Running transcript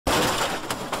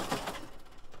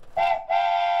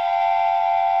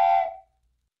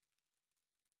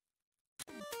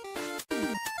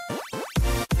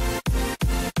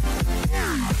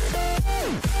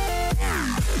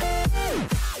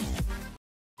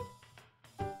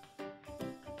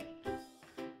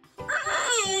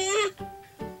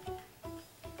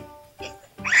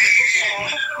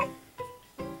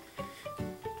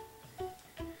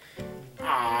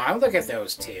look at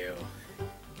those two.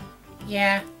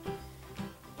 Yeah,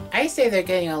 I say they're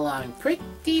getting along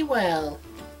pretty well.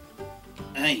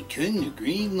 I couldn't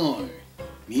agree more.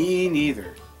 Me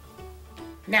neither.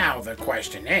 Now the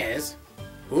question is,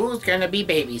 who's gonna be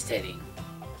babysitting?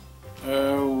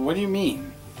 What do you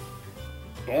mean?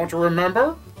 Don't you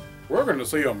remember? We're gonna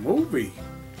see a movie.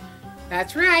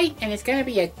 That's right, and it's gonna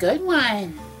be a good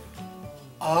one.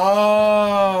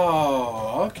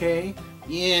 Oh, okay.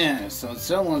 Yeah, so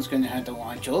someone's gonna have to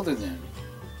watch over them.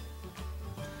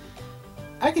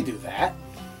 I could do that.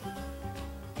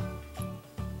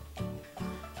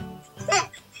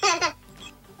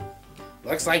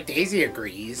 Looks like Daisy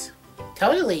agrees.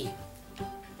 Totally.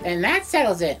 Then that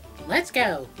settles it. Let's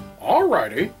go.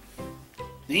 Alrighty.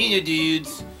 See you,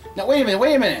 dudes. Now, wait a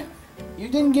minute. You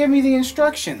didn't give me the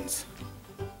instructions.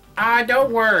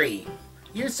 Don't worry.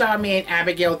 You saw me and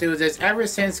Abigail do this ever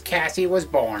since Cassie was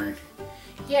born.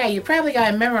 Yeah, you probably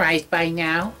got it memorized by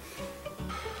now.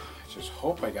 I just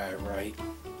hope I got it right.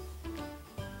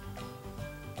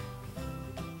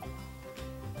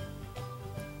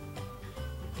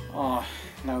 Oh,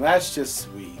 now that's just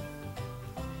sweet.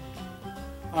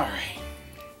 Alright.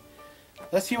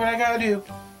 Let's see what I gotta do.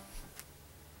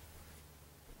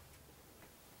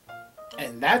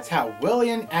 And that's how Willie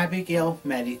and Abigail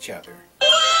met each other.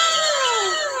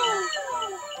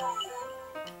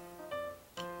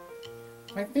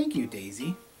 Why, thank you,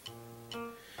 Daisy.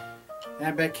 And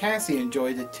I bet Cassie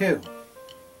enjoyed it too.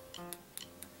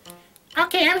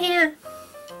 Okay, I'm here.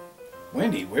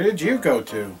 Wendy, where did you go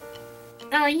to?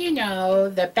 Oh, you know,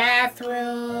 the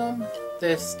bathroom,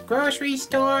 the grocery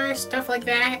store, stuff like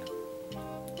that.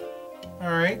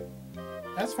 Alright.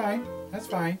 That's fine. That's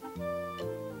fine.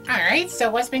 Alright,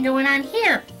 so what's been going on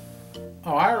here?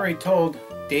 Oh, I already told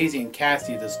Daisy and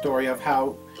Cassie the story of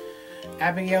how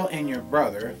Abigail and your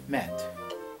brother met.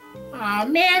 Oh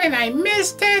man, and I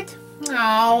missed it.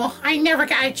 Oh, I never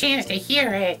got a chance to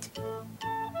hear it.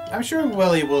 I'm sure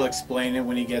Willie will explain it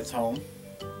when he gets home.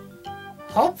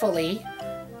 Hopefully.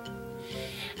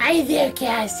 Hi there,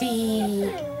 Cassie.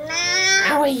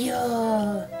 How are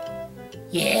you?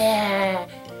 Yeah.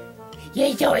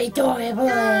 You're so adorable.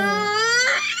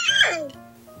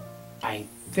 I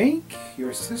think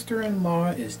your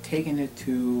sister-in-law is taking it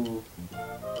too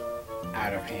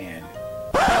out of hand.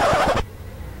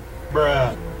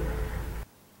 Bruh.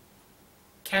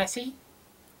 Cassie,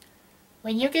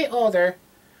 when you get older,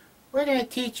 we're going to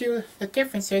teach you the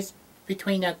differences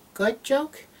between a good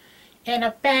joke and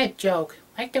a bad joke,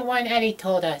 like the one Eddie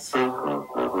told us.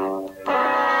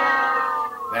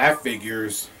 That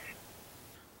figures.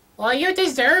 Well, you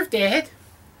deserved it.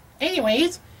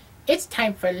 Anyways, it's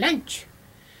time for lunch.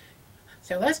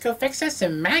 So let's go fix us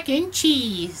some mac and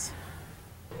cheese.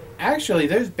 Actually,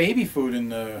 there's baby food in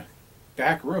the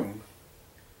back room.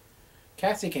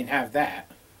 Cassie can have that.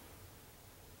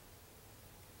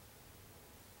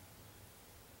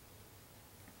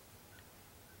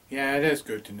 Yeah, it is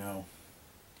good to know.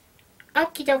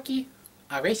 Okie dokie.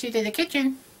 I'll race you to the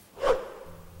kitchen.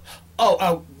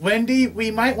 Oh, Wendy,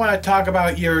 we might want to talk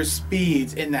about your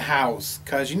speeds in the house,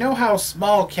 because you know how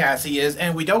small Cassie is,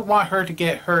 and we don't want her to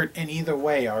get hurt in either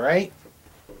way, alright?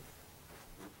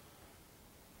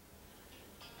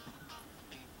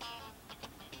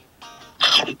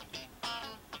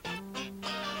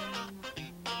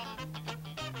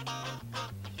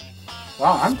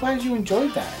 Wow, I'm glad you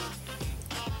enjoyed that.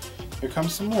 Here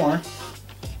comes some more.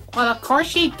 Well, of course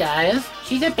she does.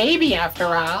 She's a baby after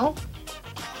all.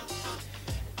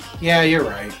 Yeah, you're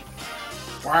right.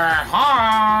 We're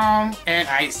home, and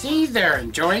I see they're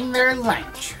enjoying their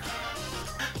lunch.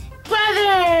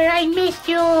 Brother, I missed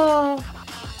you.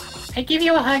 I give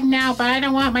you a hug now, but I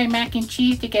don't want my mac and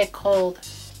cheese to get cold.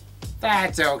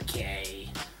 That's okay.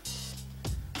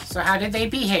 So how did they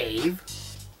behave?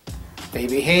 They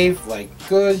behave like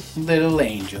good little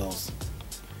angels.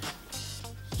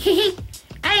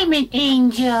 I'm an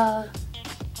angel.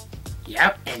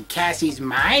 Yep, and Cassie's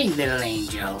my little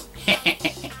angel.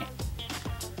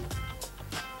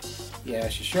 Yeah,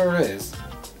 she sure is.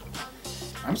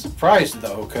 I'm surprised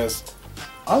though, because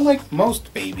unlike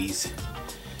most babies,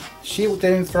 she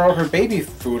didn't throw her baby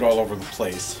food all over the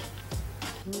place.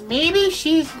 Maybe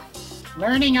she's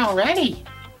learning already.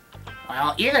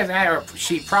 Well, either that or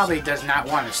she probably does not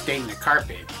want to stain the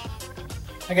carpet.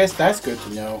 I guess that's good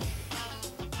to know.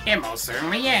 It most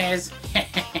certainly is.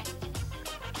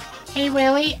 Hey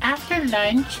Willie, after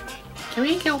lunch, can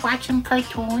we go watch some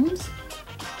cartoons?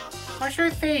 Well,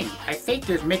 sure thing. I think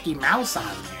there's Mickey Mouse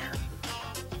on there.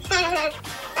 I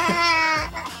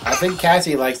think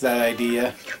Cassie likes that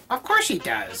idea. Of course she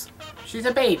does. She's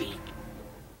a baby.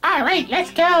 Alright,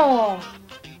 let's go!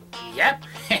 Yep.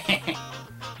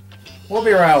 We'll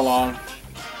be right along.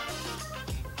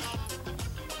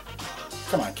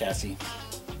 Come on, Cassie.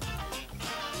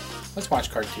 Let's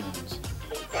watch cartoons.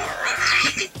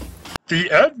 The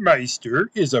Edmeister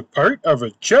is a part of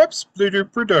a Chap Splitter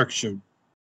production.